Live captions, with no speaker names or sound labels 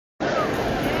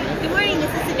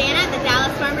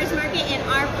farmer's market, and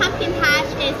our pumpkin patch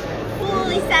is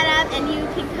fully set up, and you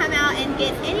can come out and get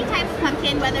any type of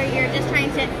pumpkin, whether you're just trying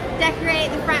to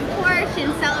decorate the front porch and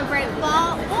celebrate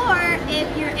fall, or if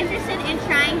you're interested in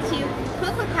trying to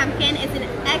cook with pumpkin, it's an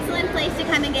excellent place to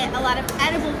come and get a lot of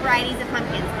edible varieties of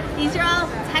pumpkins. These are all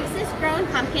Texas-grown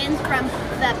pumpkins from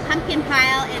the pumpkin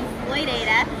pile in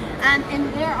Floydada.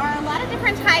 And there are a lot of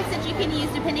different types that you can use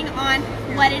depending on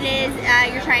what it is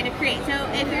you're trying to create. So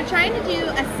if you're trying to do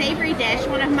a savory dish,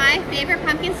 one of my favorite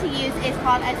pumpkins to use is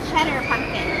called a cheddar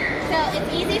pumpkin. So it's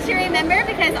easy to remember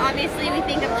because obviously we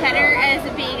think of cheddar as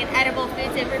being an edible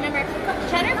food. So remember,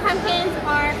 cheddar pumpkins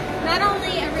are not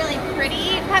only a really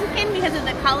pretty pumpkin because of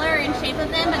the color and shape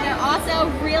of them, but they're also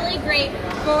really great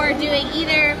for doing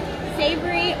either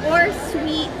savory or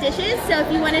sweet dishes. So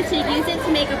if you wanted to use it to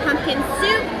make a pumpkin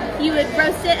soup, you would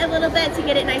roast it a little bit to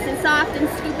get it nice and soft and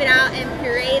scoop it out and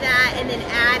puree that, and then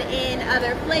add in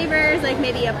other flavors like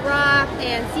maybe a broth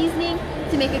and seasoning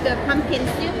to make a good pumpkin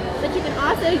soup. But you can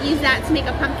also use that to make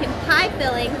a pumpkin pie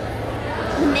filling.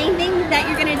 The main thing that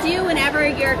you're going to do whenever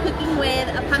you're cooking with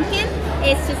a pumpkin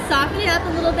is to soften it up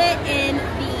a little bit in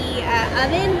the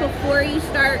oven before you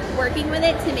start working with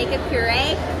it to make a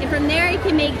puree, and from there you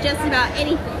can make just about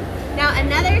anything. Now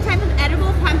another type of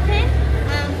edible pumpkin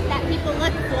that people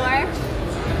look for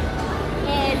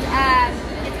is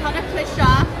it's called a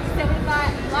cushaw. So we've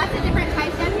got lots of different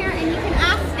types down here, and you can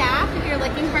ask staff if you're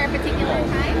looking for a particular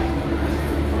type.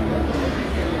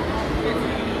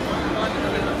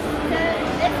 So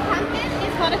this pumpkin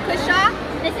is called a cushaw.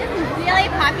 This is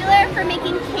really popular for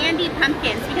making candied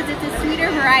pumpkins because it's a sweeter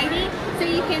variety. So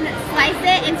you can slice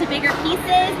it into bigger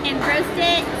pieces and roast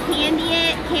it, candy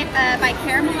it by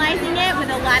caramelizing it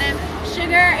with a lot of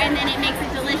sugar, and then it makes a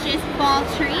delicious fall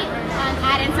treat.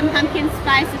 Add in some pumpkin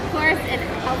spice, of course, and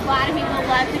a lot of people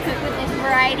love to cook with this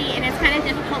variety, and it's kind of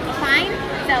difficult to find,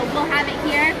 so we'll have it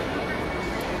here.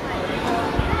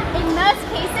 In most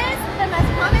cases, the most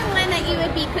common one that you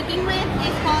would be cooking with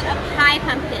is called a pie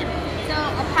pumpkin. So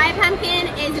a pie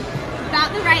pumpkin is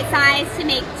about the right size to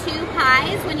make 2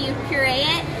 pies when you puree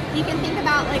it. You can think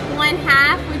about like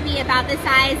 1/2 would be about the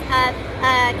size of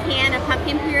a can of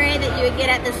pumpkin puree that you would get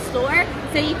at the store.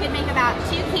 So you could make about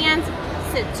 2 cans,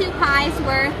 so 2 pies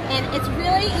worth, and it's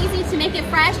really easy to make it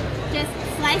fresh. Just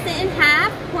slice it in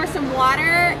half, pour some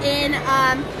water in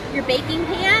your baking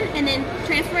pan, and then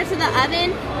transfer it to the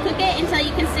oven. Cook it until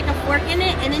you can stick a fork in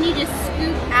it, and then you just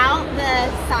scoop out the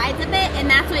sides of it, and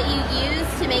that's what you use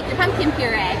to make your pumpkin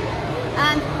puree.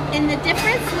 And the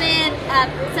difference with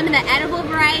some of the edible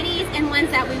varieties and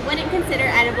ones that we wouldn't consider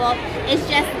edible is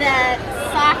just the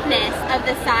softness of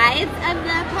the sides of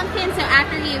the pumpkin. So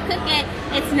after you cook it,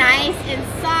 it's nice and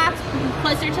soft,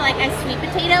 closer to like a sweet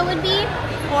potato would be,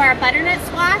 or a butternut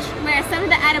squash, whereas some of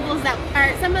the edibles that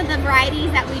are, some of the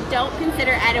varieties that we don't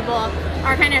consider edible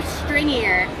are kind of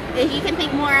stringier. If you can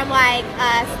think more of like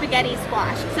spaghetti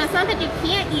squash. So it's not that you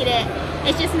can't eat it,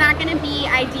 it's just not going to be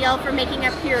ideal for making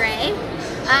a puree.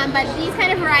 But these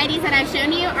kind of varieties that I've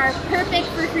shown you are perfect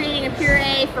for creating a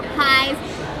puree for pies.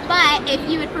 But if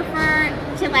you would prefer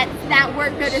to let that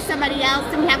work go to somebody else,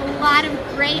 then we have a lot of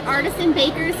great artisan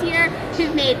bakers here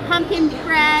who've made pumpkin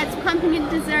breads, pumpkin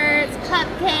desserts,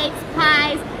 cupcakes,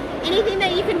 pies, anything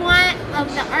that you can want.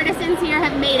 The artisans here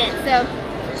have made it. So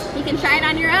you can try it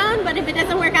on your own, but if it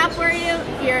doesn't work out for you,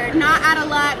 you're not out of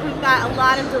luck. We've got a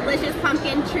lot of delicious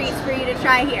pumpkin treats for you to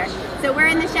try here. So we're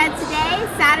in the shed today,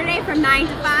 Saturday from 9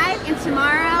 to 5, and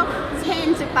tomorrow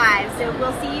 10 to 5. So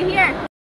we'll see you here.